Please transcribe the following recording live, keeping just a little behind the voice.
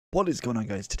What is going on,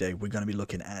 guys? Today we're going to be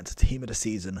looking at Team of the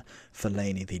Season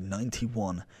Fellaini, the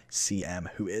 91 CM,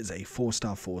 who is a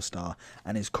 4-star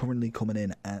and is currently coming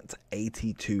in at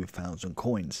 82,000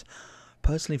 coins.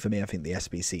 Personally, for me, I think the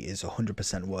SBC is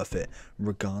 100% worth it,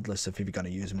 regardless of if you're going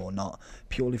to use him or not,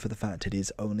 purely for the fact it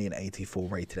is only an 84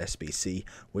 rated SBC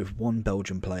with one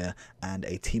Belgian player and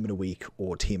a Team of the Week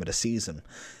or Team of the Season.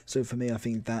 So for me, I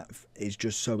think that is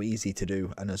just so easy to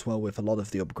do, and as well with a lot of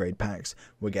the upgrade packs,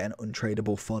 we're getting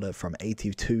untradeable fodder from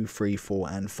 82, 3, 4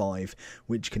 and 5,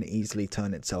 which can easily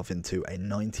turn itself into a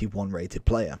 91 rated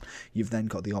player. You've then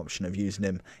got the option of using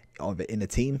him either in a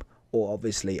team, or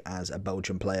obviously as a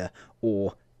Belgian player,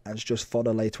 or as just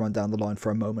fodder later on down the line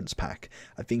for a moments pack.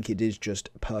 I think it is just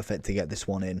perfect to get this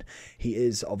one in. He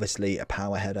is obviously a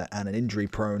power header and an injury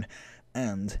prone,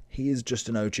 and he is just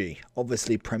an OG.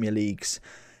 Obviously Premier League's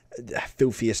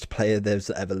filthiest player there's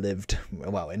ever lived,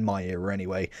 well, in my era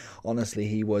anyway. Honestly,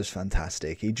 he was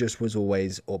fantastic. He just was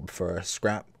always up for a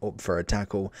scrap, up for a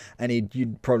tackle, and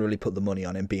you'd probably put the money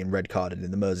on him being red carded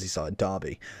in the Merseyside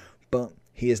derby. But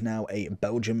he is now a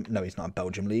Belgium, no, he's not a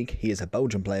Belgium league. He is a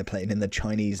Belgian player playing in the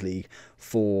Chinese league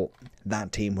for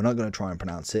that team. We're not going to try and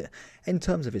pronounce it. In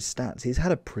terms of his stats, he's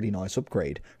had a pretty nice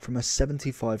upgrade. From a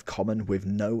 75 common with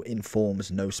no informs,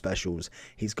 no specials,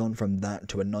 he's gone from that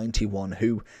to a 91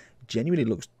 who genuinely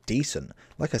looks decent.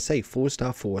 Like I say,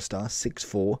 4-star,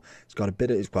 6'4". He's got a bit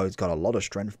of, he's got a lot of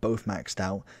strength, both maxed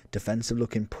out. Defensive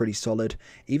looking pretty solid.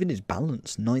 Even his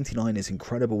balance, 99, is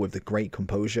incredible with the great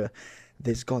composure.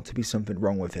 There's got to be something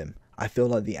wrong with him. I feel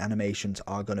like the animations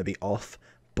are going to be off,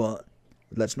 but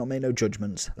let's not make no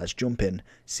judgments. Let's jump in,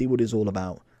 see what it's all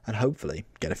about, and hopefully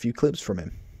get a few clips from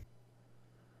him.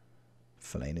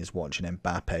 Fellaini is watching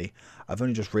Mbappe. I've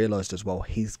only just realised as well,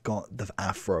 he's got the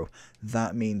afro.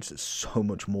 That means so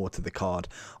much more to the card.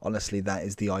 Honestly, that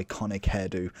is the iconic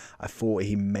hairdo. I thought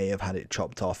he may have had it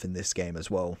chopped off in this game as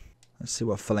well. Let's see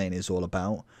what Fellaini is all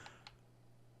about.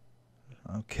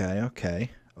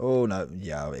 Okay. Oh no,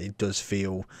 yeah, it does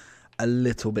feel a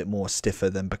little bit more stiffer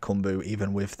than Bakumbu,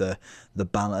 even with the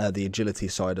agility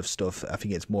side of stuff. I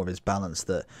think it's more of his balance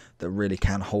that really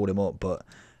can hold him up, but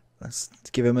let's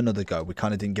give him another go. We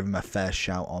kind of didn't give him a fair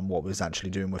shout on what was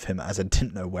actually doing with him, as I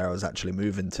didn't know where I was actually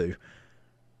moving to.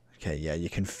 Okay, yeah, you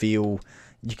can feel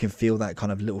that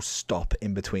kind of little stop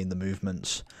in between the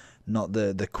movements. Not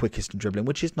the quickest in dribbling,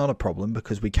 which is not a problem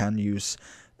because we can use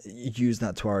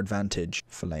that to our advantage.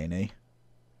 Fellaini.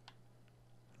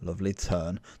 Lovely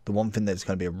turn. The one thing that's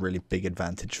going to be a really big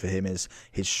advantage for him is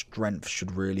his strength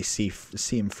should really see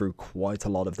him through quite a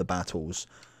lot of the battles.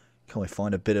 Can we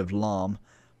find a bit of Lahm?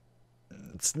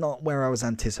 It's not where I was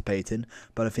anticipating,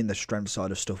 but I think the strength side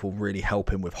of stuff will really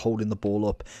help him with holding the ball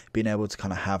up. Being able to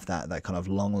kind of have that kind of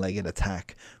long-legged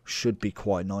attack should be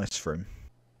quite nice for him.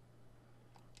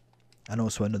 And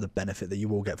also another benefit that you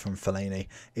will get from Fellaini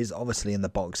is obviously in the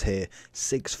box here,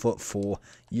 6'4",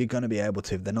 you're going to be able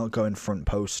to, if they're not going front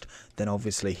post, then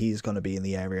obviously he's going to be in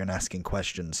the area and asking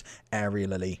questions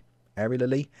aerially,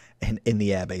 in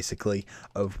the air basically,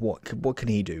 of what can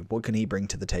he do, what can he bring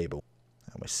to the table.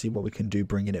 And we'll see what we can do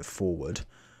bringing it forward.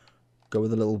 Go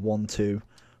with a little 1-2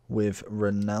 with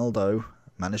Ronaldo,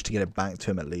 managed to get it back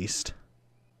to him at least.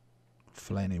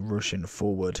 Fellaini rushing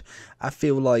forward. I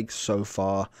feel like so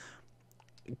far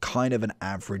kind of an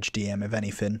average DM, if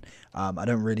anything. I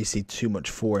don't really see too much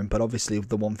for him, but obviously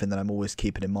the one thing that I'm always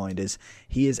keeping in mind is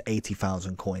he is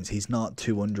 80,000 coins. He's not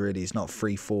 200, he's not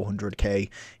 400k.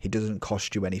 He doesn't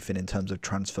cost you anything in terms of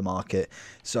transfer market,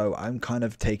 so I'm kind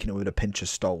of taking it with a pinch of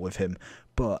salt with him.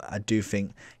 But I do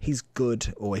think he's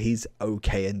good, or he's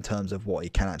okay in terms of what he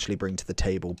can actually bring to the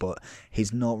table, but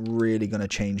he's not really going to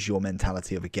change your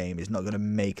mentality of a game. He's not going to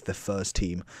make the first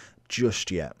team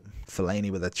just yet.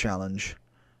 Fellaini with a challenge.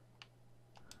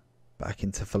 Back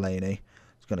into Fellaini.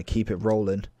 He's going to keep it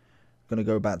rolling. Going to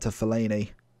go back to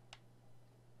Fellaini.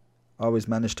 Always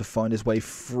managed to find his way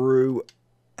through.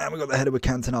 And we got the header with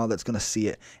Cantona that's going to see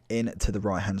it in to the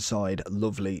right-hand side.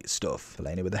 Lovely stuff.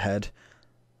 Fellaini with the head.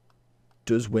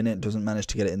 Does win it. Doesn't manage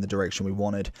to get it in the direction we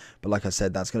wanted. But like I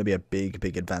said, that's going to be a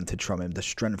big advantage from him. The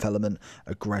strength element,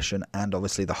 aggression, and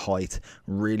obviously the height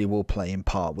really will play in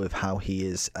part with how he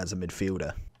is as a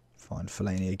midfielder. Find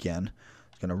Fellaini again.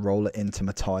 Going to roll it into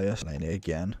Matthias. Fellaini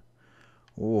again.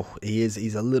 Oh,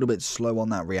 he's a little bit slow on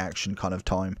that reaction kind of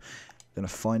time. Going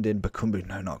to find in Bakumbu.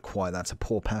 No, not quite. That's a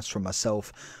poor pass from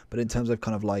myself. But in terms of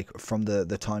kind of like from the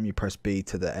time you press B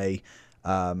to the A,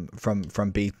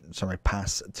 from B, sorry,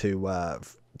 pass to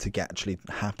get actually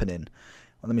happening.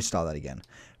 Well, let me start that again.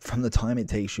 From the time it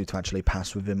takes you to actually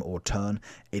pass with him or turn,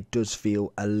 it does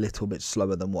feel a little bit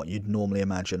slower than what you'd normally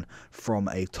imagine from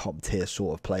a top tier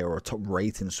sort of player or a top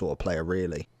rating sort of player,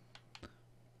 really.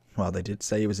 well, they did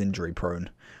say he was injury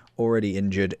prone. Already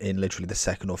injured in literally the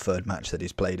second or third match that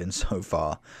he's played in so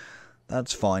far.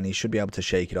 That's fine. He should be able to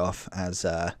shake it off, as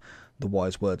the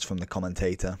wise words from the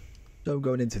commentator. So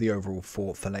going into the overall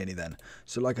for Fellaini then.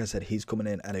 So like I said, he's coming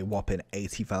in at a whopping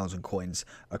 80,000 coins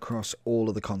across all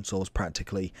of the consoles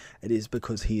practically. It is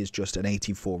because he is just an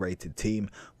 84 rated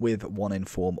team with 1 in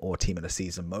form or team of the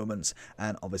season moments,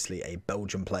 and obviously a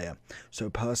Belgian player. So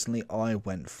personally, I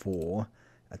went for,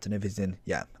 I don't know if he's in,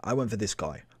 yeah, I went for this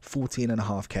guy.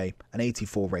 14.5k, an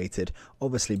 84 rated,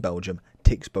 obviously Belgium,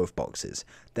 ticks both boxes.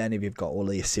 Then if you've got all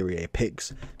the Serie A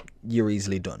picks, you're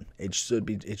easily done. It should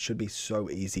be so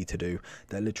easy to do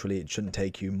that literally it shouldn't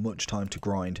take you much time to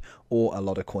grind or a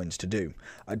lot of coins to do.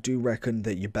 I do reckon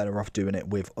that you're better off doing it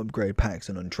with upgrade packs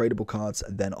and untradeable cards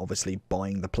than obviously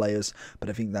buying the players, but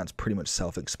I think that's pretty much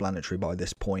self-explanatory by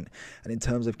this point. And in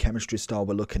terms of chemistry style,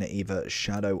 we're looking at either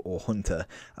Shadow or Hunter.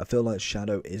 I feel like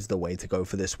Shadow is the way to go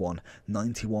for this one.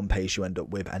 91 pace you end up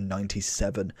with and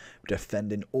 97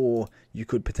 defending, or you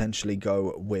could potentially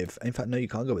go with, in fact no, you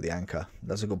can't go with the anchor.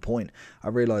 That's a good point. I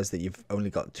realised that you've only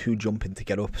got 2 jumping to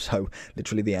get up, so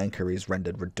literally the anchor is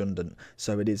rendered redundant.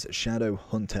 So it is Shadow,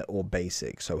 Hunter or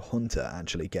Basic. So Hunter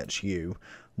actually gets you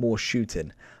more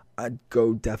shooting. I'd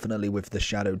go definitely with the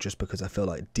Shadow just because I feel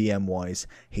like DM wise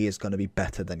he is going to be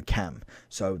better than Cam.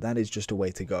 So that is just a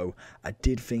way to go. I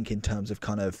did think in terms of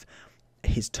kind of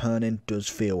his turn-in does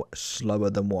feel slower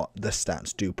than what the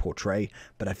stats do portray,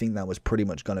 but I think that was pretty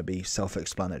much going to be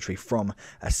self-explanatory from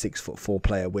a 6'4"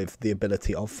 player with the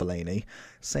ability of Fellaini.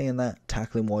 Saying that,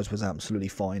 tackling wise was absolutely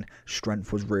fine,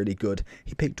 strength was really good,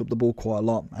 he picked up the ball quite a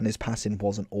lot and his passing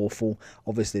wasn't awful.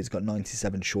 Obviously he's got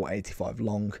 97 short, 85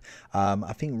 long.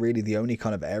 I think really the only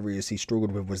kind of areas he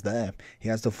struggled with was there. He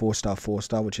has the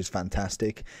 4-star, which is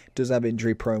fantastic. Does have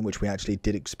injury prone, which we actually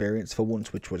did experience for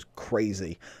once, which was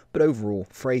crazy. But overall,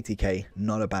 for 80k,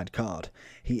 not a bad card.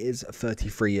 He is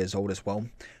 33 years old as well,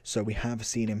 so we have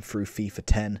seen him through FIFA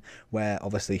 10, where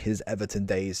obviously his Everton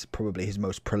days, probably his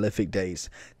most prolific days,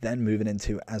 then moving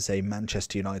into as a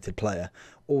Manchester United player,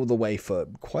 all the way for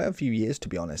quite a few years to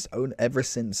be honest, ever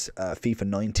since FIFA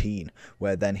 19,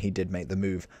 where then he did make the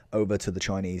move over to the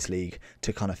Chinese League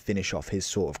to kind of finish off his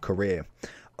sort of career.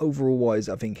 Overall wise,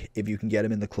 I think if you can get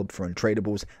him in the club for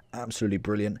untradables, absolutely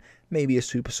brilliant. Maybe a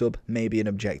super sub, maybe an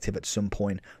objective at some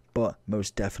point, but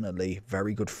most definitely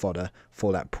very good fodder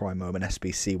for that prime moment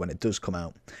SBC when it does come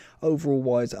out. Overall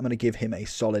wise, I'm going to give him a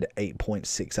solid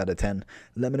 8.6 out of 10.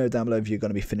 Let me know down below if you're going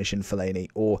to be finishing Fellaini,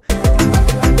 or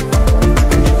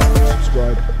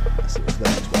subscribe. I'll see what's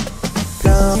there.